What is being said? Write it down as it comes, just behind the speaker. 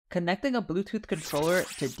Connecting a Bluetooth controller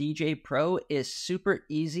to Djay Pro is super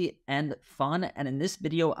easy and fun, and in this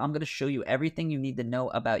video, I'm going to show you everything you need to know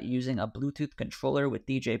about using a Bluetooth controller with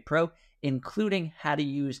Djay Pro, including how to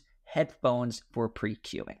use headphones for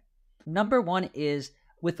pre-queuing. Number one is,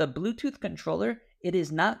 with a Bluetooth controller, it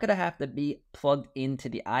is not going to have to be plugged into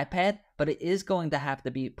the iPad, but it is going to have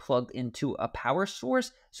to be plugged into a power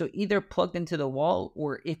source, so either plugged into the wall,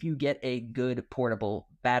 or if you get a good portable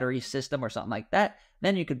battery system or something like that,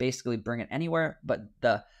 then you could basically bring it anywhere, but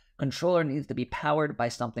the controller needs to be powered by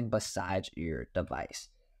something besides your device.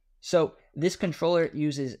 So this controller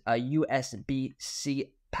uses a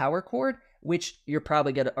USB-C power cord, which you're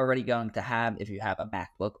probably already going to have if you have a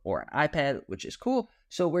MacBook or an iPad, which is cool.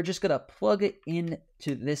 So we're just going to plug it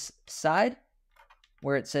into this side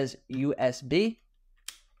where it says USB.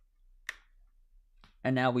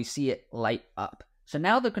 And now we see it light up. So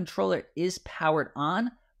now the controller is powered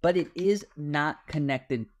on, but it is not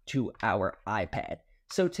connected to our iPad.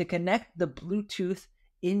 So to connect the Bluetooth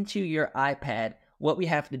into your iPad, what we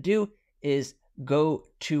have to do is go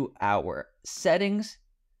to our settings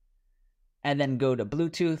and then go to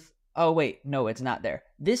Bluetooth. Oh wait, no, it's not there.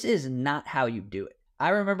 This is not how you do it. I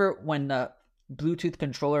remember when the Bluetooth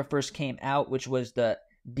controller first came out, which was the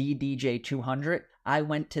DJay-200, I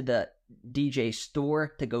went to the Djay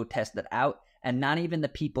store to go test it out, and not even the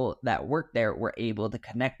people that worked there were able to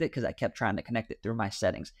connect it because I kept trying to connect it through my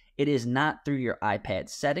settings. It is not through your iPad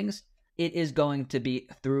settings. It is going to be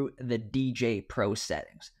through the Djay Pro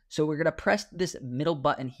settings. So we're going to press this middle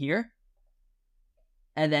button here,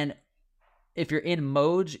 and then if you're in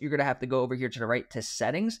modes, you're going to have to go over here to the right to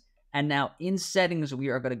settings. And now in settings, we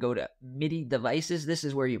are going to go to MIDI devices. This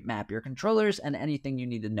is where you map your controllers and anything you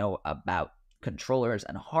need to know about controllers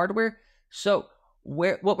and hardware. So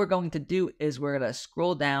what we're going to do is we're going to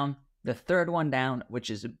scroll down the third one down, which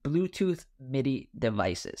is Bluetooth MIDI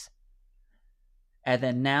devices. And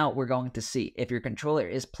then now we're going to see if your controller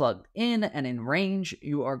is plugged in and in range,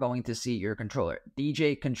 you are going to see your controller.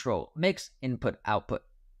 Djay control mix input output.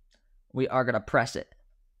 We are going to press it.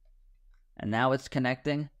 And now it's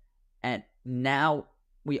connecting. And now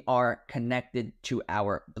we are connected to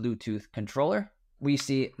our Bluetooth controller. We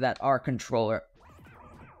see that our controller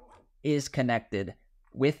is connected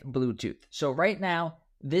with Bluetooth. So right now,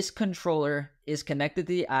 this controller is connected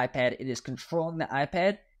to the iPad. It is controlling the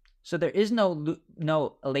iPad. So there is no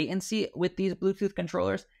latency with these Bluetooth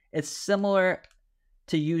controllers. It's similar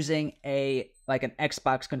to using an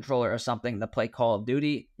Xbox controller or something to play Call of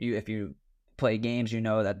Duty. If you play games, you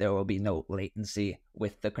know that there will be no latency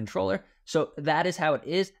with the controller. So that is how it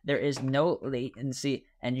is. There is no latency,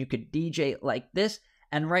 and you could DJ like this.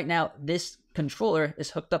 And right now, this controller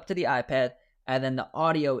is hooked up to the iPad, and then the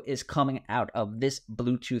audio is coming out of this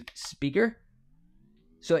Bluetooth speaker.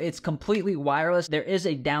 So it's completely wireless. There is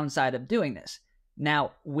a downside of doing this.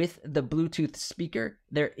 Now, with the Bluetooth speaker,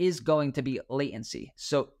 there is going to be latency.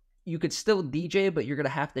 So you could still DJ, but you're going to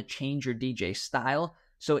have to change your DJ style.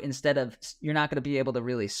 So instead of, you're not going to be able to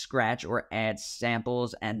really scratch or add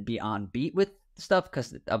samples and be on beat with stuff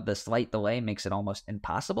because of the slight delay makes it almost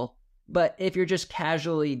impossible. But if you're just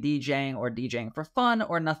casually DJing or DJing for fun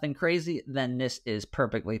or nothing crazy, then this is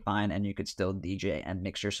perfectly fine and you could still DJ and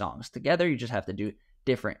mix your songs together. You just have to do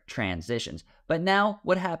different transitions. But now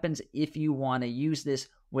what happens if you want to use this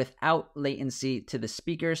without latency to the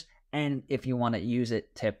speakers and if you want to use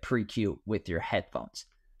it to pre-queue with your headphones?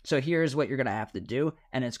 So here's what you're going to have to do,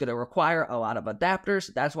 and it's going to require a lot of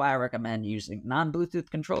adapters. That's why I recommend using non-Bluetooth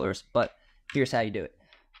controllers, but here's how you do it.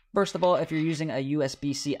 First of all, if you're using a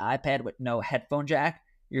USB-C iPad with no headphone jack,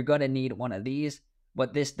 you're going to need one of these.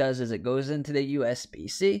 What this does is it goes into the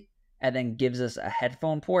USB-C and then gives us a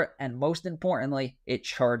headphone port, and most importantly, it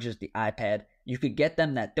charges the iPad. You could get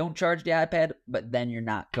them that don't charge the iPad, but then you're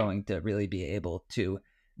not going to really be able to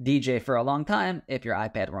DJ for a long time if your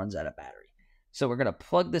iPad runs out of battery. So we're going to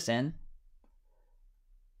plug this in.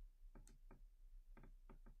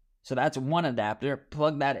 So that's one adapter.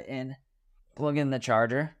 Plug that in. Plug in the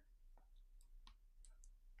charger.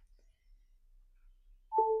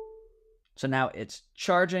 So now it's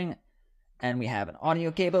charging and we have an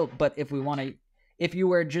audio cable. But if you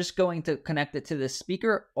were just going to connect it to the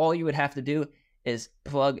speaker, all you would have to do is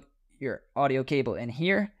plug your audio cable in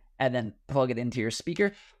here and then plug it into your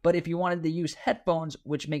speaker. But if you wanted to use headphones,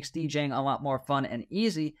 which makes DJing a lot more fun and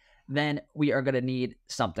easy, then we are going to need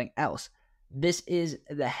something else. This is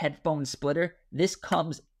the headphone splitter. This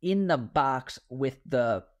comes in the box with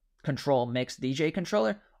the Control Mix Djay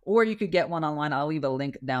controller. or you could get one online. I'll leave a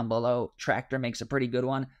link down below. Tractor makes a pretty good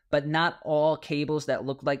one, but not all cables that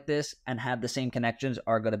look like this and have the same connections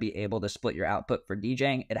are going to be able to split your output for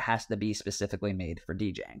DJing. It has to be specifically made for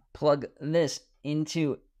DJing. Plug this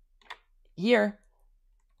into here.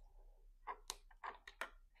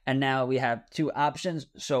 And now we have two options.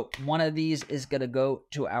 So one of these is going to go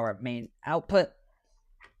to our main output.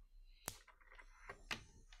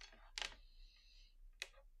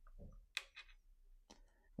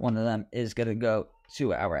 One of them is going to go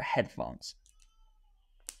to our headphones.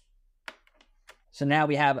 So now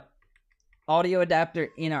we have audio adapter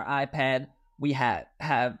in our iPad. We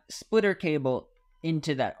have splitter cable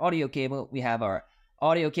into that audio cable. We have our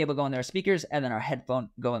audio cable going to our speakers, and then our headphone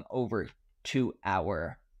going over to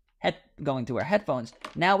our headphones.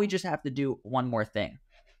 Now we just have to do one more thing.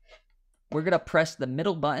 We're going to press the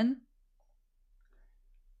middle button,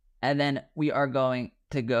 and then we are going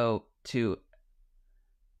to go to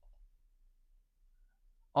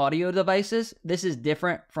audio devices. This is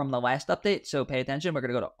different from the last update, so pay attention. We're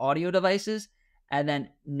going to go to audio devices, and then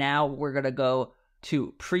now we're going to go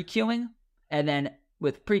to pre-queuing, and then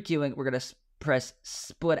with pre-queuing, we're going to press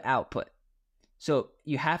split output. So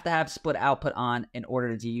you have to have split output on in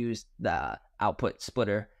order to use the output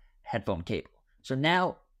splitter headphone cable. So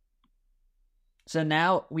now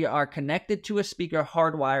we are connected to a speaker,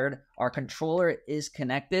 hardwired. Our controller is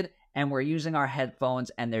connected, and we're using our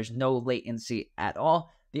headphones, and there's no latency at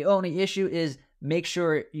all. The only issue is make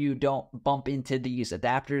sure you don't bump into these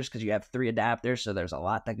adapters, because you have 3 adapters, so there's a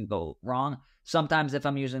lot that can go wrong. Sometimes if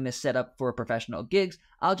I'm using this setup for professional gigs,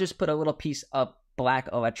 I'll just put a little piece of black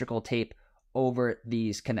electrical tape over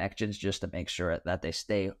these connections just to make sure that they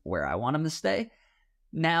stay where I want them to stay.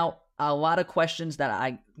 Now, a lot of questions that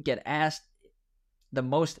I get asked, the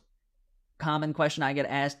most common question I get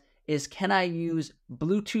asked is, can I use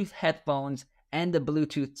Bluetooth headphones and a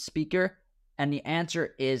Bluetooth speaker? And the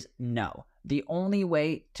answer is no. The only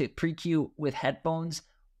way to pre-queue with headphones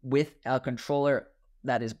with a controller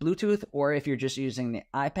that is Bluetooth, or if you're just using the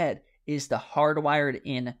iPad, is to hardwire it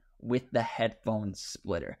in with the headphone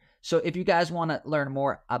splitter. So if you guys want to learn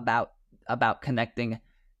more about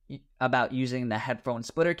using the headphone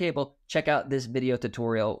splitter cable, check out this video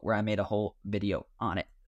tutorial where I made a whole video on it.